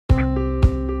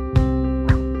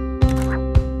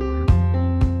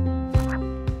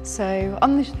So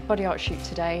on the body art shoot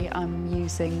today, I'm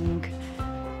using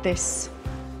this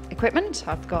equipment.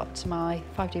 I've got my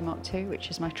 5D Mark II,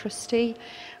 which is my trusty,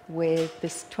 with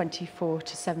this 24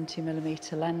 to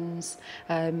 70mm lens.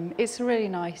 It's a really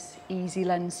nice, easy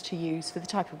lens to use for the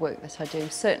type of work that I do,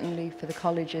 certainly for the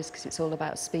colleges, because it's all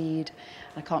about speed.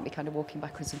 I can't be kind of walking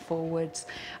backwards and forwards.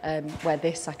 Where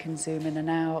this, I can zoom in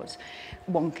and out.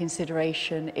 One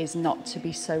consideration is not to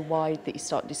be so wide that you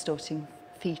start distorting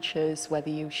features, whether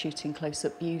you're shooting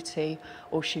close-up beauty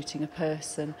or shooting a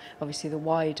person. Obviously, the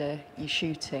wider you're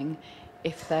shooting,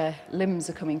 if their limbs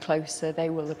are coming closer, they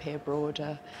will appear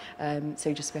broader. So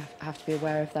you just have to be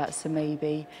aware of that. So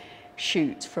maybe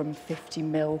shoot from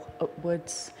 50mm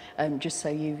upwards, just so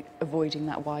you're avoiding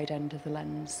that wide end of the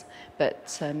lens. But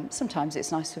sometimes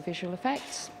it's nice for visual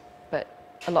effects, but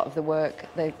a lot of the work,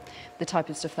 the type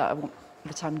of stuff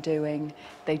that I'm doing,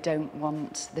 they don't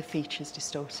want the features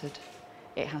distorted.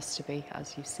 It has to be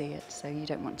as you see it, so you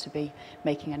don't want to be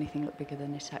making anything look bigger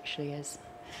than it actually is.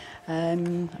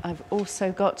 I've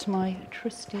also got my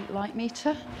trusty light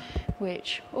meter,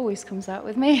 which always comes out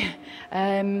with me.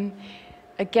 Again,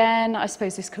 I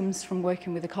suppose this comes from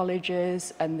working with the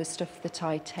colleges, and the stuff that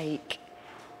I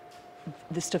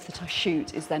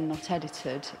shoot is then not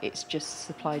edited, it's just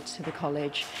supplied to the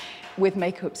college. With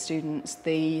makeup students,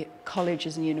 the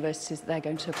colleges and universities that they're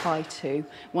going to apply to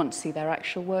want to see their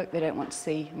actual work. They don't want to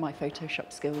see my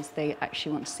Photoshop skills, they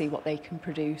actually want to see what they can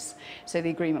produce. So the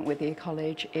agreement with the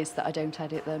college is that I don't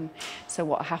edit them. So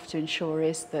what I have to ensure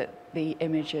is that the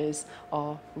images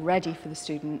are ready for the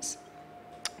students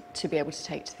to be able to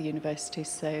take to the universities.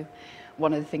 So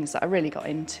one of the things that I really got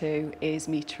into is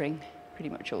metering pretty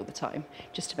much all the time,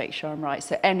 just to make sure I'm right.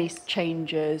 So any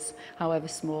changes, however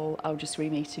small, I'll just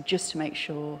remeter just to make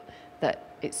sure that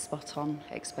it's spot on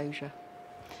exposure.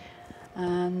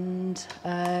 And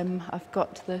I've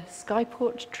got the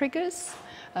Skyport triggers.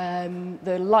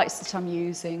 The lights that I'm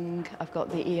using, I've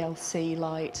got the ELC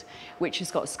light, which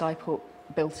has got Skyport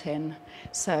built in.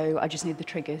 So I just need the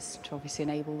triggers to obviously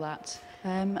enable that.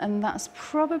 And that's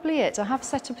probably it. I have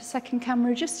set up a second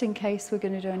camera just in case we're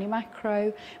going to do any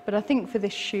macro, but I think for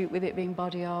this shoot, with it being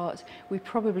body art, we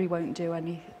probably won't do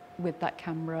any with that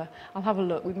camera. I'll have a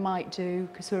look. We might do,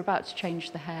 because we're about to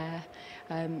change the hair,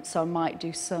 so I might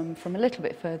do some from a little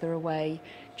bit further away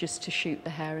just to shoot the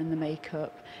hair and the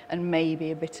makeup, and maybe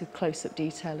a bit of close-up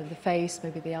detail of the face,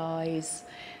 maybe the eyes,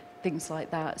 things like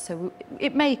that. So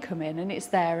it may come in and it's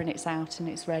there and it's out and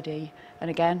it's ready. And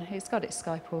again, it's got its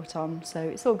Skyport on, so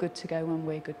it's all good to go when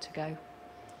we're good to go.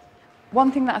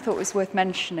 One thing that I thought was worth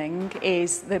mentioning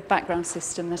is the background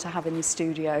system that I have in the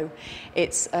studio.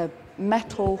 It's a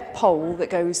metal pole that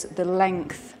goes the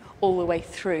length all the way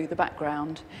through the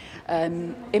background.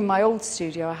 In my old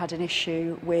studio, I had an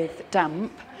issue with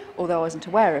damp. Although I wasn't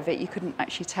aware of it, you couldn't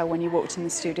actually tell when you walked in the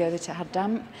studio that it had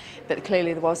damp, but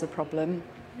clearly there was a problem.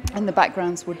 And the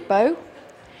backgrounds would bow.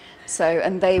 So,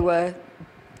 and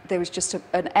there was just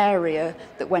an area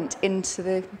that went into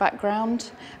the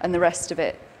background, and the rest of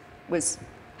it was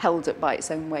held up by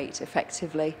its own weight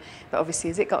effectively. But obviously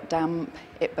as it got damp,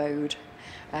 it bowed.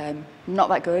 Not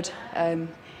that good.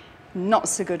 Not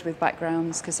so good with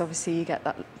backgrounds, because obviously you get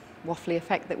that waffly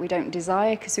effect that we don't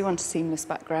desire, because we want a seamless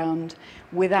background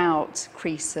without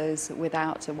creases,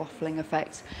 without a waffling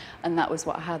effect, and that was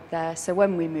what I had there. So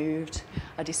when we moved,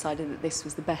 I decided that this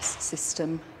was the best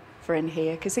system for in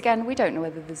here, because again, we don't know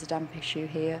whether there's a damp issue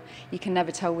here. You can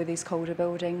never tell with these colder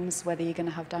buildings whether you're going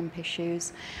to have damp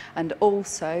issues. And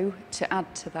also, to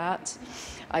add to that,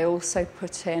 I also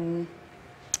put in,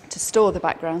 to store the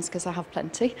backgrounds, because I have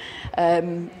plenty,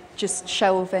 just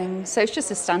shelving. So it's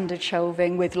just a standard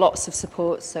shelving with lots of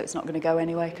supports, so it's not going to go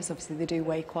anywhere, because obviously they do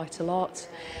weigh quite a lot.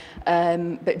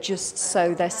 But just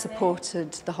so they're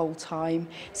supported the whole time,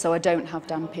 so I don't have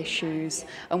damp issues.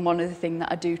 And one of the things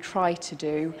that I do try to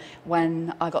do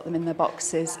when I got them in their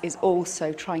boxes is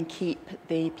also try and keep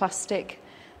the plastic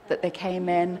that they came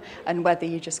in, and whether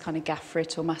you just kind of gaffer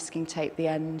it or masking tape the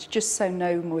end, just so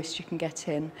no moisture can get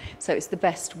in. So it's the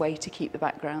best way to keep the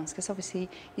backgrounds, because obviously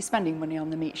you're spending money on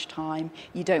them each time.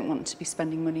 You don't want to be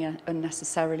spending money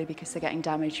unnecessarily because they're getting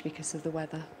damaged because of the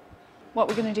weather. What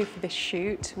we're going to do for this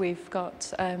shoot, we've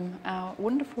got our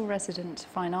wonderful resident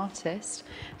fine artist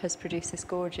has produced this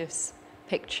gorgeous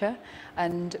picture,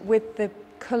 and with the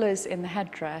colours in the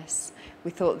headdress,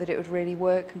 we thought that it would really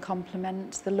work and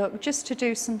complement the look, just to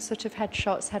do some sort of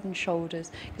headshots, head and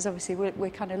shoulders, because obviously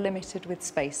we're kind of limited with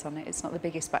space on it. It's not the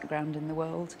biggest background in the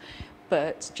world,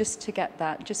 but just to get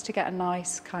that, just to get a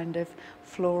nice kind of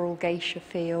floral geisha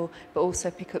feel, but also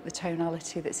pick up the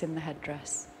tonality that's in the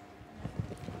headdress.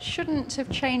 Shouldn't have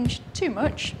changed too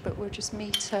much, but we'll just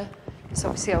meter So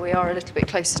obviously we are a little bit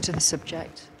closer to the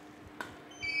subject.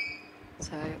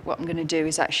 So what I'm going to do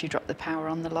is actually drop the power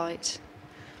on the light,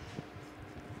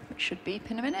 which should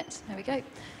beep in a minute. There we go.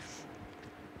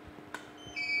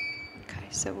 Okay,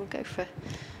 so we'll go for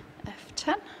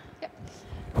F10. Yep.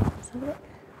 Let's have a look.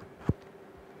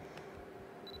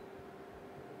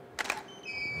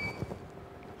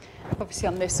 Obviously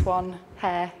on this one,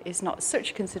 hair is not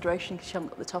such a consideration because you haven't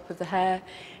got the top of the hair,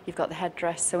 you've got the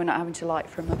headdress, so we're not having to light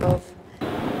from above.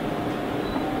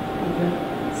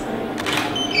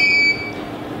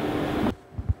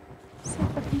 See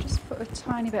if I can just put a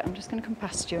tiny bit, I'm just going to come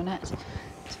past you, Annette.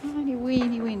 Tiny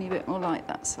weeny bit more light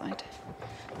that side.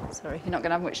 Sorry, you're not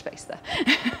going to have much space there.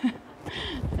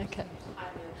 Okay.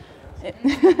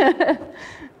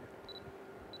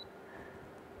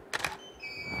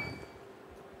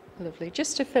 Lovely,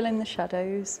 just to fill in the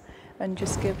shadows and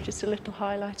just give just a little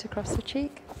highlight across the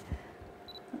cheek.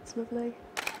 That's lovely.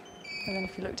 And then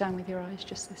if you look down with your eyes,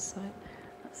 just this side,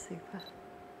 that's super.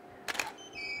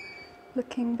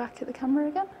 Looking back at the camera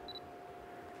again.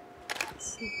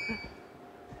 That's super.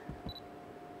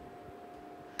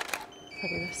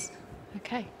 Fabulous.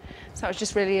 Okay, so that was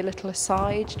just really a little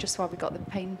aside, just while we got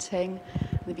the painting,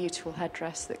 the beautiful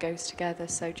headdress that goes together.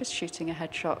 So just shooting a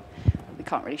headshot. We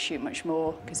can't really shoot much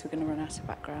more because we're going to run out of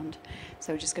background.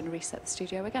 So we're just going to reset the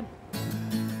studio again.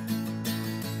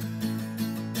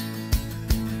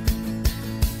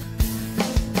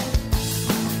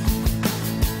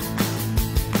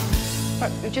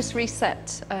 Right, we just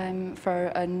reset for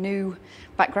a new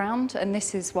background, and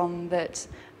this is one that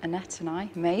Annette and I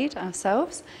made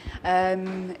ourselves.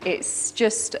 It's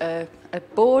just a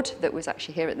board that was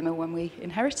actually here at the mill when we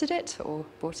inherited it or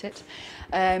bought it.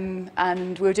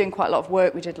 And we were doing quite a lot of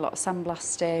work. We did a lot of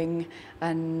sandblasting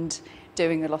and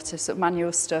doing a lot of sort of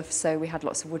manual stuff. So we had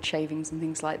lots of wood shavings and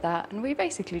things like that. And we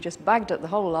basically just bagged up the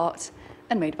whole lot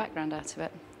and made a background out of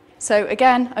it. So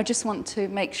again, I just want to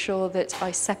make sure that I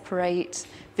separate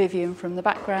Vivian from the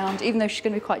background. Even though she's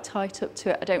going to be quite tight up to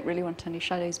it, I don't really want any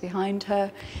shadows behind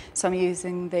her. So I'm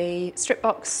using the strip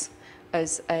box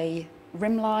as a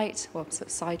rim light, well, sort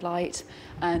of side light,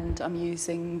 and I'm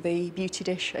using the beauty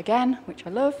dish again, which I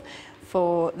love,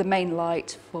 for the main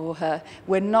light for her.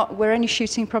 We're only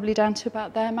shooting probably down to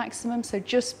about there maximum, so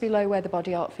just below where the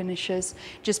body art finishes,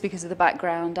 just because of the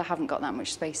background, I haven't got that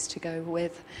much space to go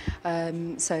with.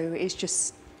 So it's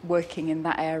just working in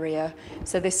that area.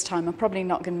 So this time I'm probably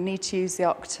not going to need to use the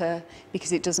octa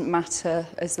because it doesn't matter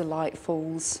as the light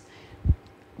falls.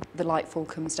 The light fall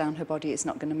comes down her body, it's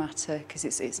not going to matter because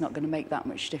it's not going to make that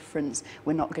much difference.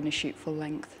 We're not going to shoot full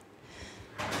length.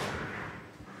 I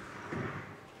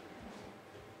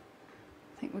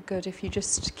think we're good if you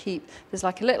just keep, there's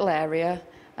like a little area,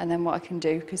 and then what I can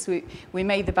do, because we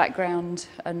made the background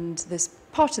and there's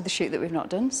part of the shoot that we've not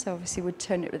done, so obviously we'd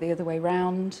turn it the other way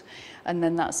round, and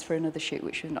then that's for another shoot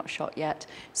which we've not shot yet.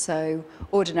 So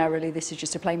ordinarily this is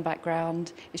just a plain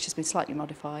background, it's just been slightly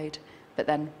modified, but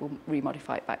then we'll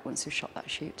remodify it back once we've shot that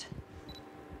shoot.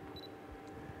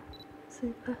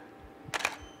 Super.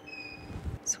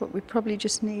 So what we probably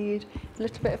just need, a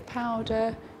little bit of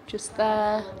powder, just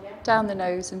there, down the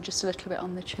nose, and just a little bit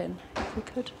on the chin, if we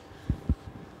could.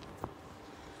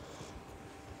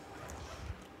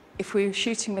 If we were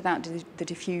shooting without the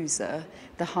diffuser,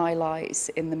 the highlights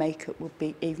in the makeup would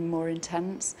be even more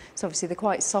intense. So obviously they're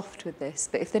quite soft with this,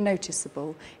 but if they're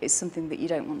noticeable, it's something that you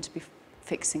don't want to be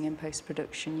fixing in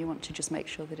post-production. You want to just make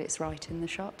sure that it's right in the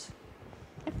shot.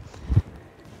 Yeah.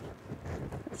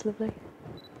 That's lovely.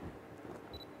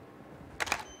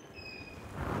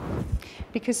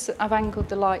 Because I've angled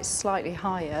the light slightly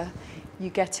higher, you're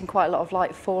getting quite a lot of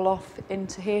light fall off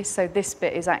into here, so this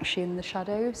bit is actually in the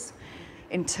shadows.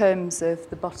 In terms of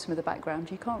the bottom of the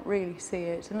background, you can't really see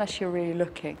it unless you're really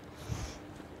looking.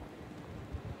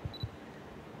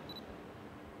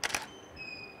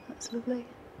 That's lovely.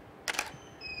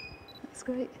 That's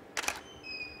great.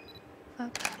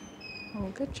 Fab. All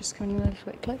good, just coming in a little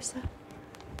bit closer.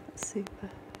 That's super.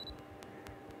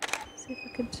 See if I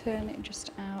can turn it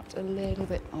just out a little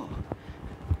bit more.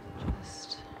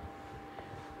 Just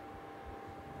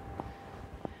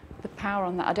the power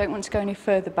on that. I don't want to go any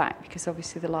further back because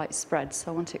obviously the light spreads,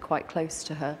 so I want it quite close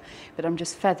to her. But I'm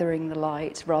just feathering the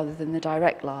light rather than the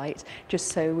direct light, just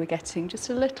so we're getting just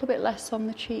a little bit less on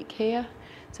the cheek here.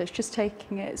 So it's just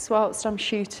taking it, so whilst I'm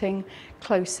shooting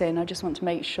close in, I just want to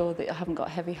make sure that I haven't got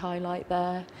heavy highlight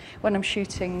there. When I'm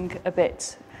shooting a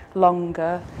bit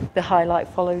longer, the highlight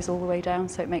follows all the way down,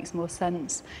 so it makes more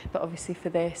sense. But obviously for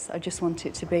this, I just want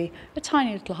it to be a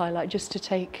tiny little highlight, just to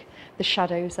take the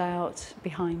shadows out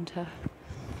behind her.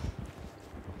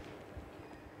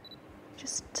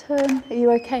 just turn, are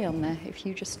you okay on there? If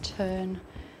you just turn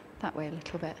that way a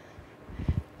little bit.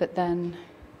 But then,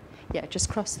 yeah, just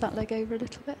cross that leg over a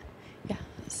little bit. Yeah,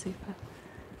 that's super.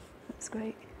 That's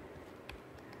great.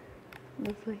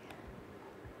 Lovely.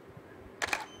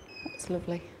 That's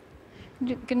lovely.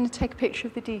 I'm going to take a picture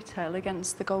of the detail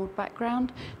against the gold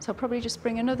background. So I'll probably just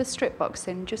bring another strip box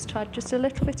in, just to add just a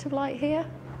little bit of light here.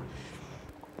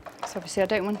 So obviously I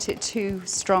don't want it too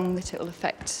strong that it will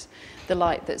affect the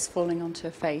light that's falling onto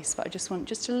her face, but I just want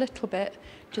just a little bit,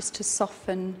 just to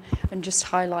soften and just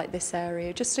highlight this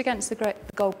area, just against the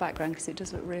gold background, because it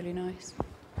does look really nice.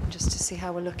 Just to see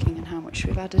how we're looking and how much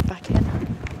we've added back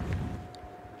in.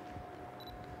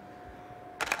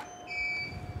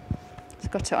 It's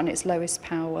got it on its lowest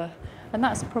power, and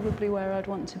that's probably where I'd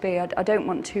want to be. I don't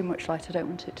want too much light, I don't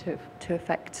want it to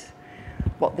affect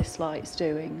what this light's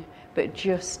doing, but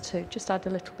just add a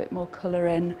little bit more colour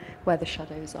in where the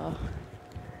shadows are.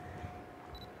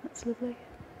 That's lovely.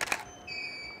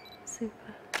 Super.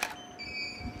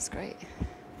 That's great.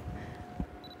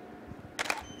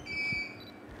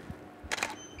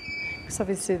 Because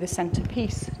obviously the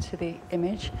centrepiece to the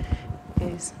image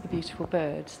is the beautiful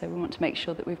bird, so we want to make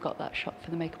sure that we've got that shot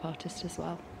for the makeup artist as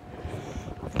well.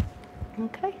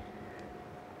 Okay.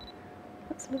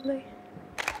 That's lovely.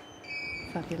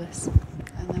 Fabulous.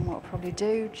 And then what I'll probably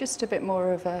do, just a bit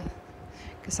more of a,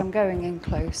 because I'm going in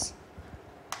close,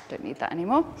 don't need that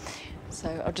anymore. So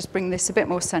I'll just bring this a bit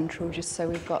more central, just so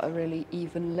we've got a really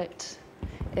even lit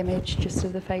image just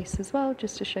of the face as well,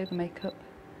 just to show the makeup.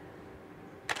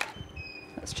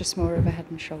 That's just more of a head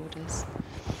and shoulders.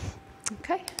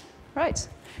 Okay, right,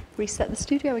 reset the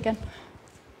studio again.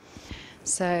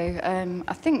 So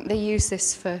I think they use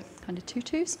this for kind of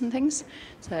tutus and things.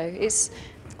 So it's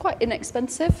quite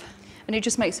inexpensive, and it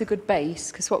just makes a good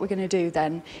base, because what we're going to do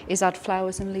then is add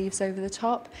flowers and leaves over the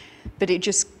top, but it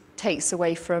just takes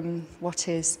away from what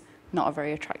is not a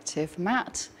very attractive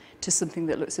matte to something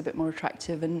that looks a bit more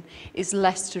attractive and is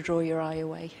less to draw your eye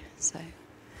away. So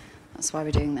that's why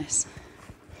we're doing this.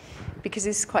 Because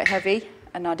it's quite heavy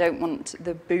and I don't want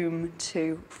the boom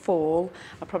to fall,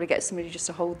 I'll probably get somebody just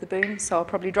to hold the boom. So I'll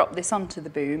probably drop this onto the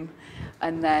boom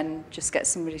and then just get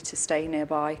somebody to stay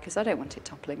nearby, because I don't want it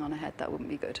toppling on her head, that wouldn't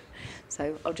be good.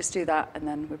 So I'll just do that and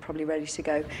then we're probably ready to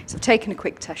go. So I've taken a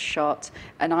quick test shot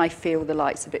and I feel the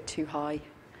light's a bit too high.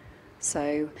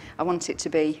 So I want it to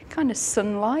be kind of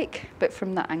sun-like, but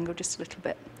from that angle just a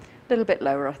little bit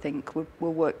lower, I think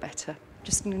will work better.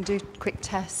 Just going to do a quick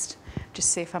test, just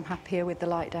see if I'm happier with the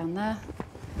light down there.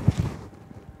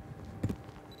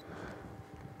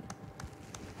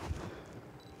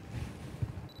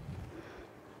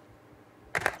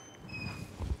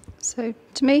 So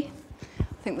to me,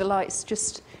 I think the light's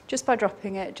just by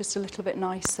dropping it just a little bit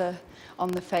nicer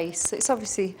on the face. It's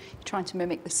obviously trying to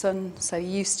mimic the sun, so you're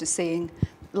used to seeing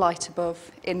light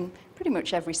above. In pretty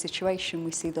much every situation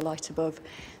we see the light above.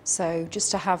 So just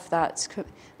to have that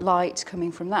light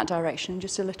coming from that direction,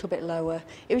 just a little bit lower,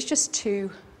 it was just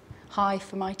too high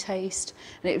for my taste,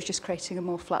 and it was just creating a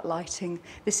more flat lighting.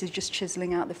 This is just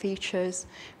chiseling out the features,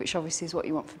 which obviously is what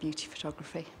you want for beauty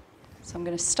photography. So I'm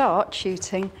going to start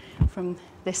shooting from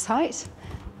this height,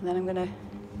 and then I'm going to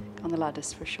go on the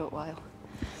ladders for a short while.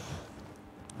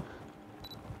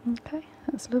 Okay,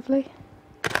 that's lovely.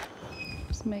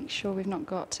 Just make sure we've not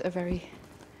got a very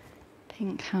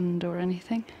pink hand or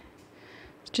anything.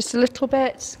 Just a little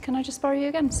bit. Can I just borrow you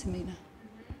again, Samina?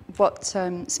 What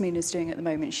Samina's doing at the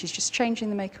moment, she's just changing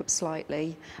the makeup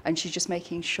slightly, and she's just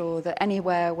making sure that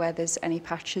anywhere where there's any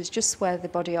patches, just where the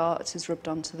body art is rubbed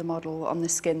onto the model on the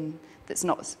skin that's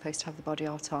not supposed to have the body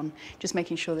art on, just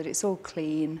making sure that it's all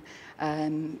clean,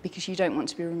 because you don't want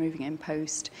to be removing it in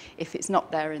post. If it's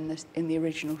not there in the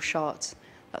original shot,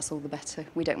 that's all the better.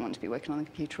 We don't want to be working on the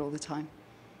computer all the time.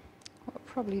 What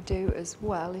I'll probably do as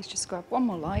well is just grab one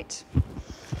more light.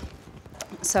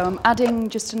 So I'm adding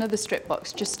just another strip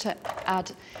box just to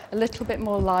add a little bit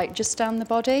more light just down the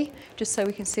body, just so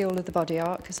we can see all of the body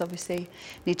art, because obviously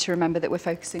need to remember that we're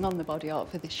focusing on the body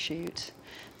art for this shoot.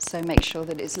 So make sure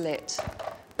that it's lit.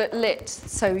 But lit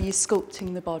so you're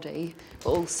sculpting the body,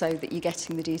 but also that you're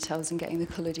getting the details and getting the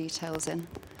colour details in.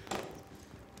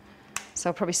 So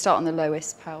I'll probably start on the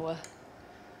lowest power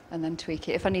and then tweak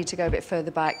it. If I need to go a bit further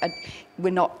back,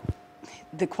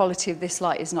 the quality of this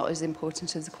light is not as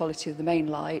important as the quality of the main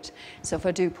light. So if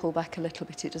I do pull back a little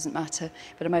bit, it doesn't matter.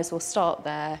 But I may as well start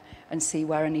there and see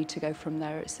where I need to go from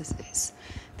there. It's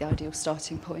the ideal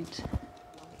starting point.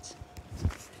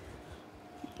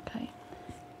 Okay.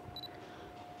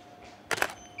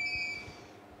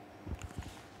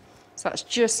 So that's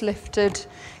just lifted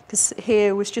because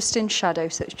here was just in shadow,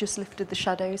 so it's just lifted the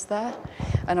shadows there.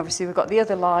 And obviously we've got the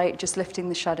other light just lifting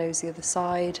the shadows the other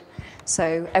side.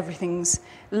 So everything's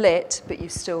lit, but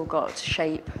you've still got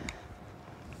shape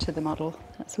to the model.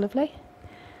 That's lovely.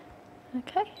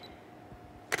 Okay,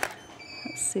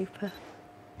 that's super.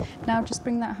 Now just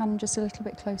bring that hand just a little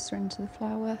bit closer into the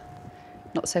flower.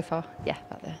 Not so far, yeah,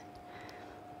 about there.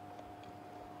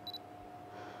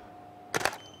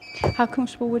 How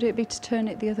comfortable would it be to turn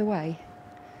it the other way?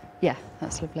 Yeah,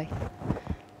 that's lovely.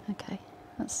 Okay,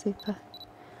 that's super.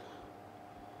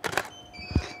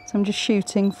 So I'm just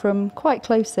shooting from quite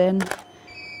close in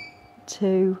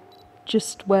to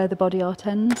just where the body art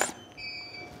ends.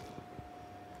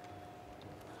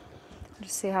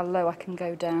 Just see how low I can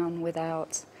go down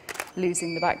without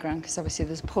losing the background, because obviously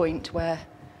there's a point where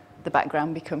the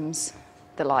background becomes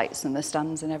the lights and the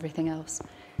stands and everything else.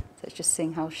 So it's just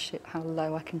seeing how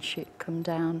low I can come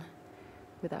down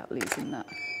without losing that.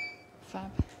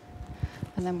 Fab.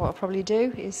 And then what I'll probably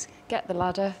do is get the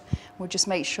ladder. We'll just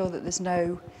make sure that there's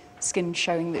no skin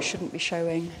showing that shouldn't be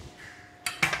showing.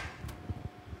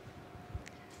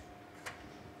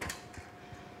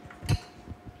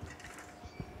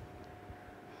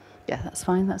 Yeah, that's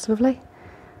fine, that's lovely.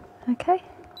 Okay.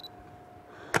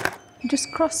 And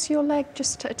just cross your leg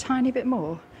just a tiny bit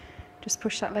more. Just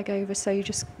push that leg over so you're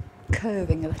just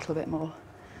curving a little bit more.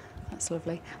 That's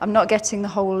lovely. I'm not getting the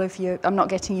whole of I'm not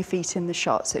getting your feet in the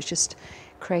shot, so it's just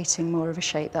creating more of a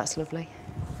shape. That's lovely.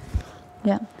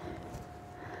 Yeah.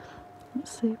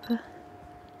 That's super.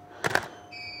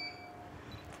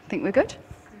 Think we're good?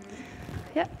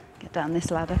 Yeah. Get down this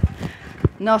ladder.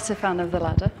 Not a fan of the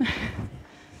ladder.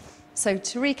 So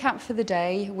to recap for the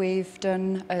day, we've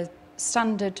done a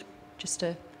standard, just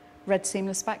a red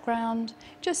seamless background,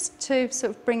 just to sort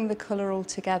of bring the colour all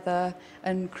together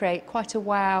and create quite a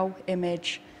wow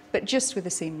image, but just with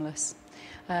a seamless.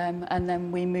 And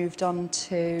then we moved on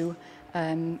to,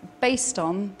 based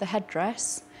on the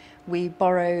headdress, we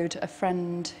borrowed a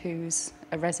friend who's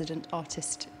a resident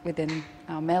artist within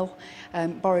our mill,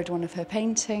 borrowed one of her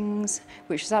paintings,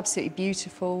 which was absolutely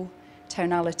beautiful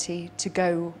tonality to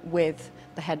go with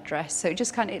the headdress. So it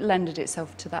just kind of, it lended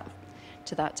itself to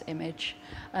that image.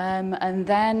 And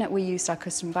then we used our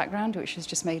custom background, which was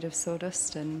just made of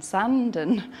sawdust and sand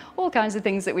and all kinds of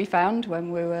things that we found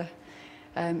when we were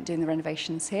doing the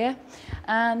renovations here.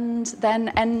 And then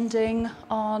ending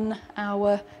on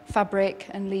our fabric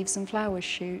and leaves and flowers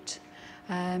shoot.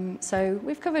 So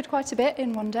we've covered quite a bit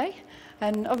in one day.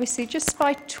 And obviously just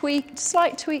by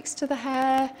slight tweaks to the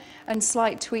hair and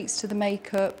slight tweaks to the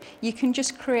makeup, you can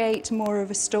just create more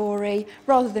of a story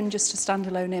rather than just a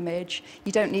standalone image.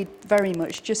 You don't need very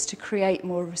much just to create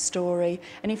more of a story.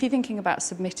 And if you're thinking about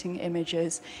submitting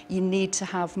images, you need to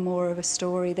have more of a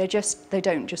story. They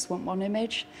don't just want one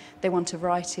image, they want a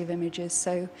variety of images.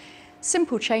 So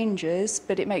simple changes,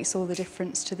 but it makes all the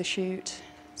difference to the shoot.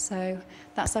 So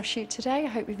that's our shoot today. I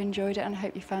hope you've enjoyed it and I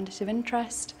hope you found it of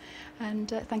interest. And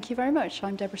thank you very much.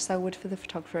 I'm Deborah Selwood for the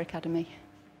Photographer Academy.